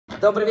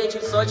Добрый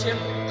вечер, Сочи.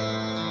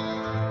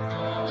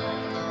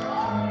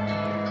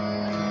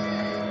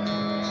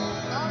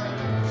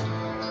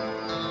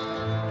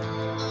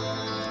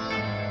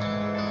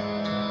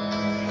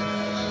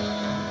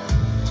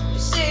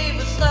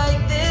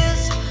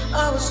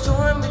 I was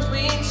torn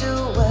between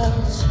two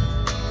wells,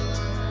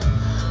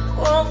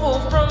 one full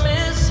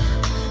promise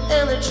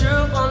and the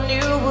truth I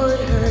knew would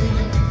hurt.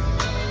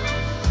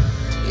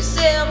 You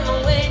say I'm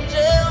no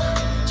angel,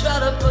 try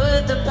to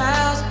put the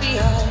past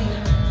behind.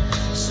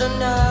 So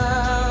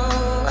now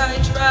I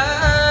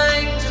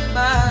try to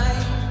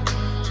find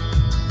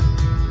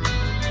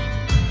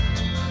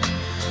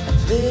a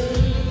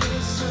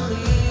place to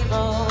leave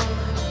on.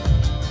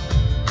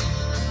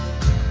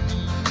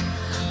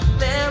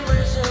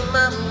 Memories in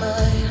my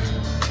mind.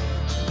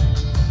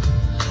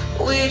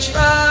 We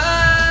try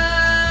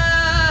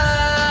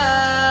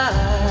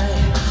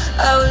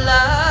our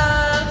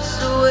lives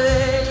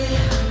away,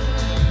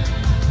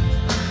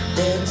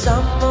 then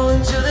tumble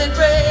into the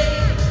grave.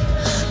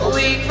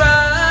 We cry,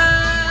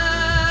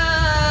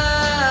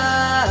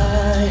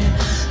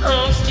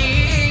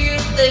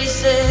 still they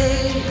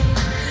say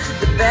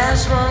the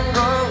past won't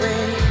go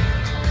away.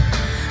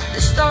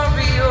 The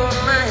story of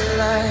my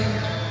life.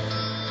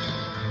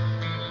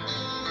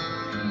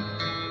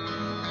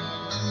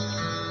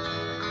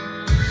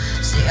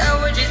 See, I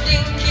was just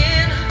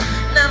thinking,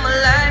 now my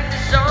life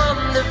is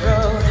on the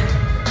road.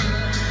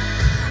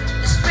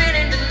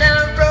 Spinning the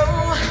narrow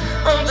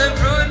on the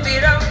road,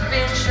 beat up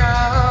and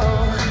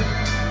show.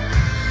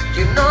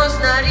 You know it's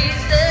not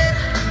easy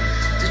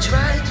to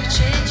try to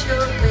change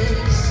your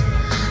ways.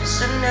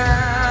 So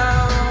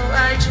now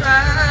I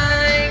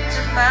try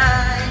to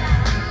find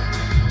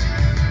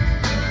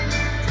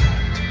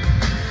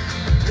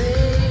a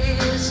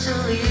place to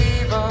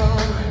live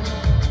on.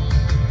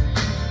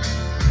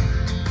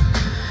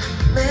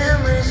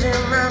 Memories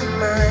in my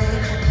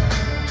mind.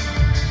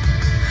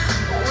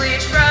 We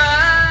try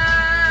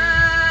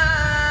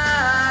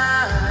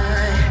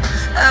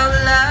our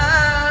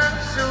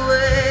lives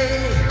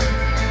away,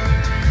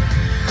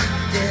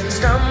 then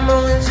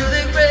stumble into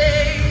the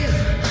grave.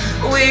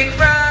 We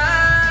cry,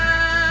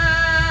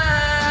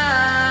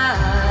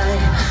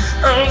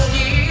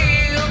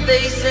 still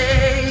they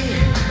say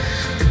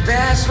the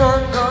past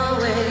won't go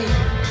away.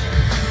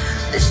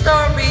 The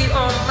story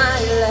of my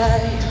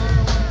life.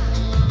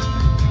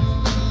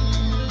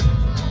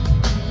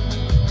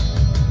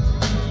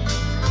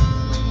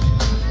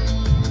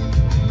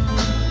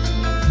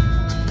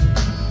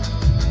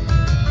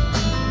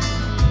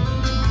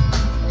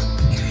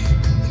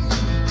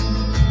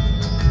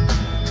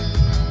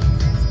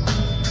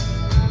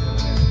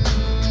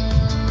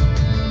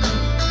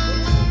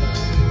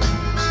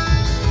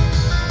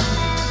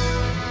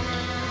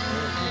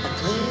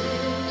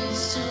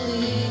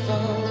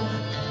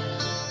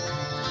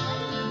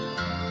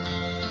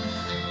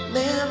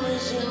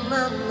 Memories in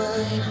my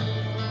mind.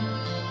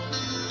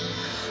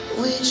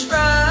 We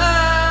try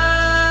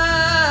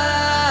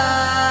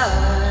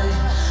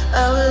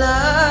our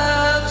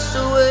lives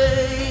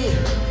away,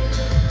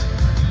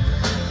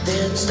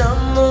 then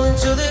stumble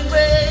into the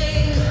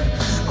grave.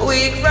 We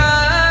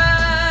cry,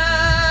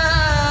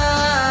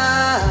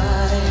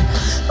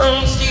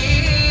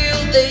 still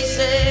they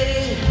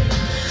say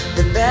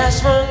the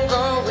past won't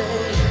go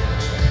away.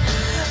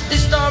 The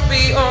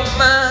story of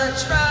my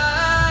trial.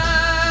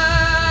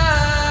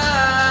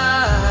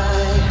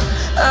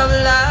 Our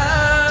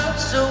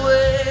lives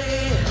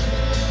away,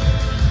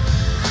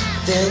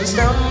 then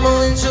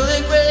stumble into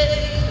the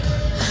grave.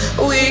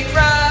 We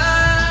cry,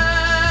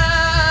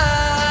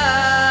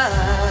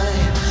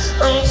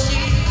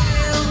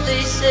 until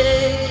they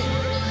say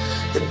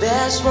the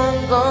past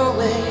won't go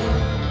away.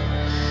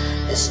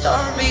 The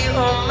story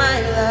of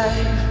my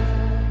life.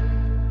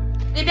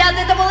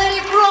 Ребята, это был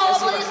Эрик Крол,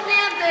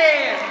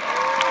 аплодисменты!